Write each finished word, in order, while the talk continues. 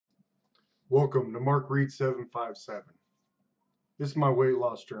Welcome to Mark Reed 757. This is my weight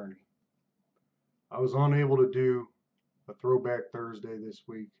loss journey. I was unable to do a throwback Thursday this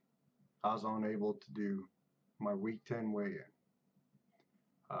week. I was unable to do my week 10 weigh-in.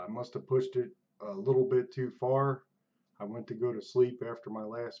 I must have pushed it a little bit too far. I went to go to sleep after my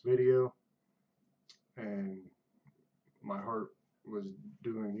last video and my heart was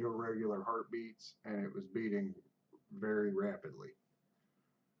doing irregular heartbeats and it was beating very rapidly.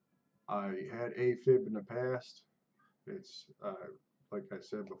 I had A-fib in the past. It's like I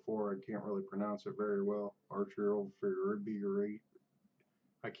said before, I can't really pronounce it very well. Arterial fibrillary.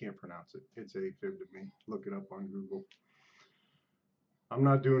 I can't pronounce it. It's A-fib to me. Look it up on Google. I'm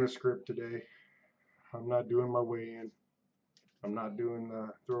not doing a script today. I'm not doing my weigh-in. I'm not doing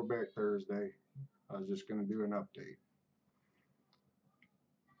the throwback Thursday. I was just going to do an update.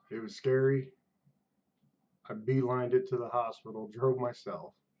 It was scary. I beelined it to the hospital, drove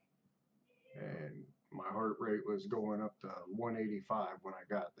myself, and my heart rate was going up to 185 when I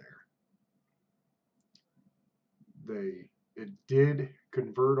got there. It did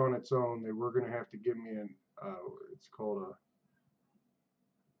convert on its own. They were going to have to give me it's called a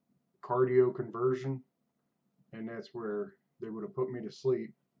cardio conversion, and that's where they would have put me to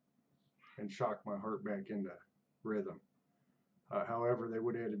sleep and shocked my heart back into rhythm. However, they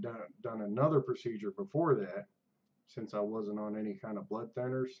would have done another procedure before that. Since I wasn't on any kind of blood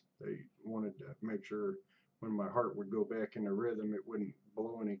thinners, they wanted to make sure when my heart would go back into rhythm, it wouldn't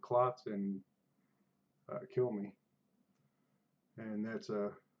blow any clots and kill me. And that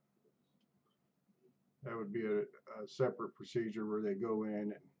would be a separate procedure where they go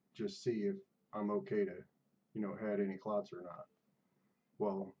in and just see if I'm okay to, had any clots or not.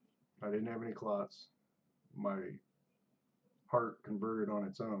 Well, I didn't have any clots. My heart converted on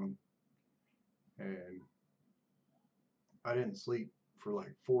its own, and I didn't sleep for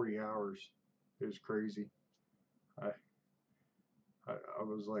like 40 hours. It was crazy. I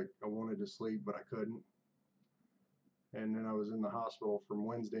was like, I wanted to sleep, but I couldn't. And then I was in the hospital from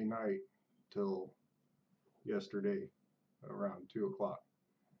Wednesday night till yesterday around 2 o'clock.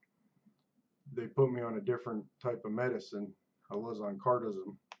 They put me on a different type of medicine. I was on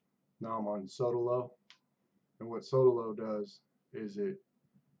cardizem. Now I'm on Sotolo. And what Sotolo does is it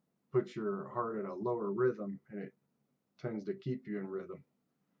puts your heart at a lower rhythm and it tends to keep you in rhythm.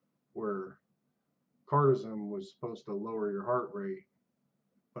 Where cardizem was supposed to lower your heart rate,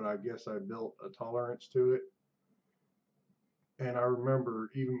 but I guess I built a tolerance to it. And I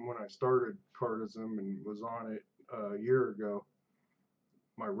remember even when I started cardizem and was on it a year ago,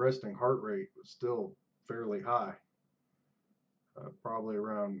 my resting heart rate was still fairly high, probably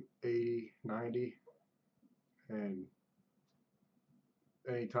around 80, 90. And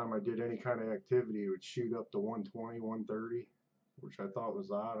anytime I did any kind of activity, it would shoot up to 120, 130, which I thought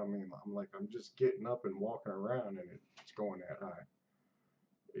was odd. I mean, I'm just getting up and walking around and it's going that high.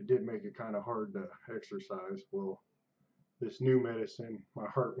 It did make it kind of hard to exercise. Well, this new medicine, my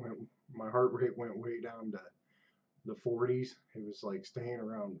heart rate went way down to the 40s. It was like staying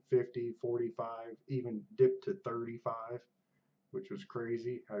around 50, 45, even dipped to 35, which was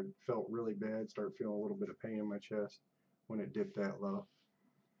crazy. I felt really bad, started feeling a little bit of pain in my chest when it dipped that low.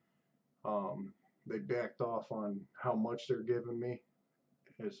 They backed off on how much they're giving me,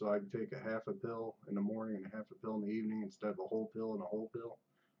 and so I can take a half a pill in the morning and a half a pill in the evening instead of a whole pill and a whole pill.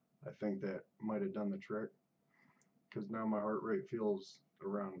 I think that might have done the trick, because now my heart rate feels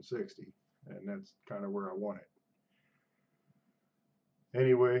around 60, and that's kind of where I want it.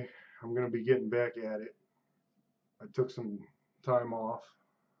 Anyway, I'm going to be getting back at it. I took some time off,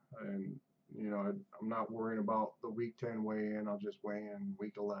 and I'm not worrying about the week 10 weigh-in. I'll just weigh in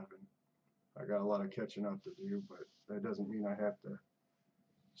week 11. I got a lot of catching up to do, but that doesn't mean I have to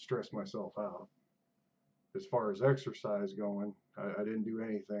stress myself out. As far as exercise going, I didn't do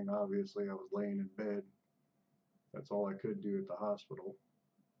anything. Obviously, I was laying in bed. That's all I could do at the hospital.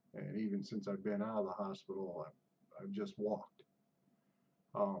 And even since I've been out of the hospital, I've just walked.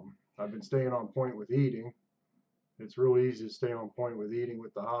 I've been staying on point with eating. It's really easy to stay on point with eating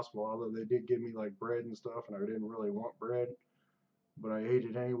with the hospital, although they did give me like bread and stuff, and I didn't really want bread. But I ate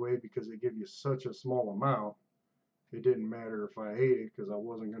it anyway because they give you such a small amount. It didn't matter if I ate it because I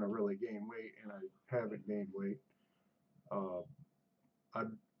wasn't going to really gain weight, and I haven't gained weight. I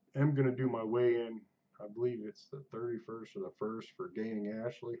am going to do my weigh-in. I believe it's the 31st or the 1st for gaining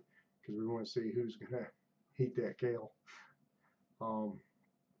Ashley, because we want to see who's going to eat that kale.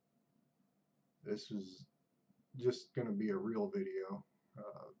 This is just going to be a real video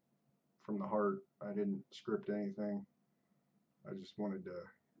from the heart. I didn't script anything. I just wanted to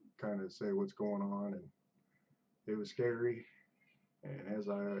kind of say what's going on, and it was scary. And as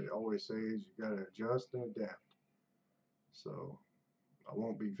I always say, is you gotta adjust and adapt. So I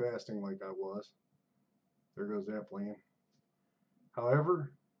won't be fasting like I was. There goes that plan.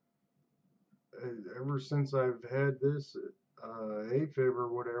 However, ever since I've had this A-fib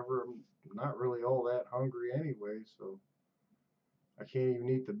or whatever, I'm not really all that hungry anyway, so I can't even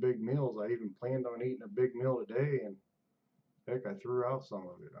eat the big meals. I even planned on eating a big meal today, and heck, I threw out some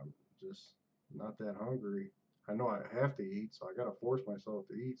of it. I'm just not that hungry. I know I have to eat, so I gotta force myself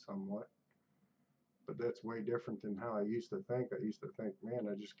to eat somewhat. But that's way different than how I used to think. I used to think, man,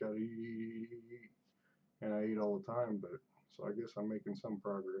 I just gotta eat, and I eat all the time. But so I guess I'm making some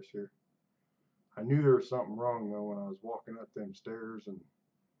progress here. I knew there was something wrong though when I was walking up them stairs and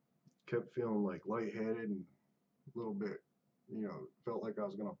kept feeling like lightheaded and a little bit, felt like I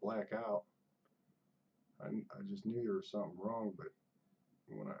was gonna black out. I just knew there was something wrong. But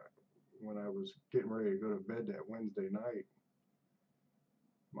when I was getting ready to go to bed that Wednesday night,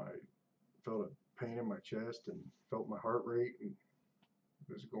 my felt a pain in my chest and felt my heart rate, and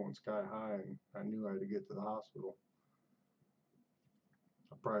it was going sky high, and I knew I had to get to the hospital.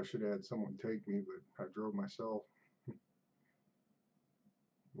 I probably should have had someone take me, but I drove myself.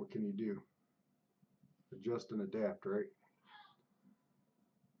 What can you do? Adjust and adapt, right?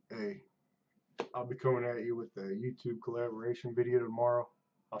 Hey, I'll be coming at you with the YouTube collaboration video tomorrow.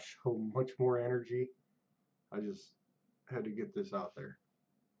 I'll show much more energy. I just had to get this out there.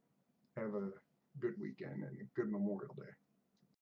 Have a good weekend and a good Memorial Day.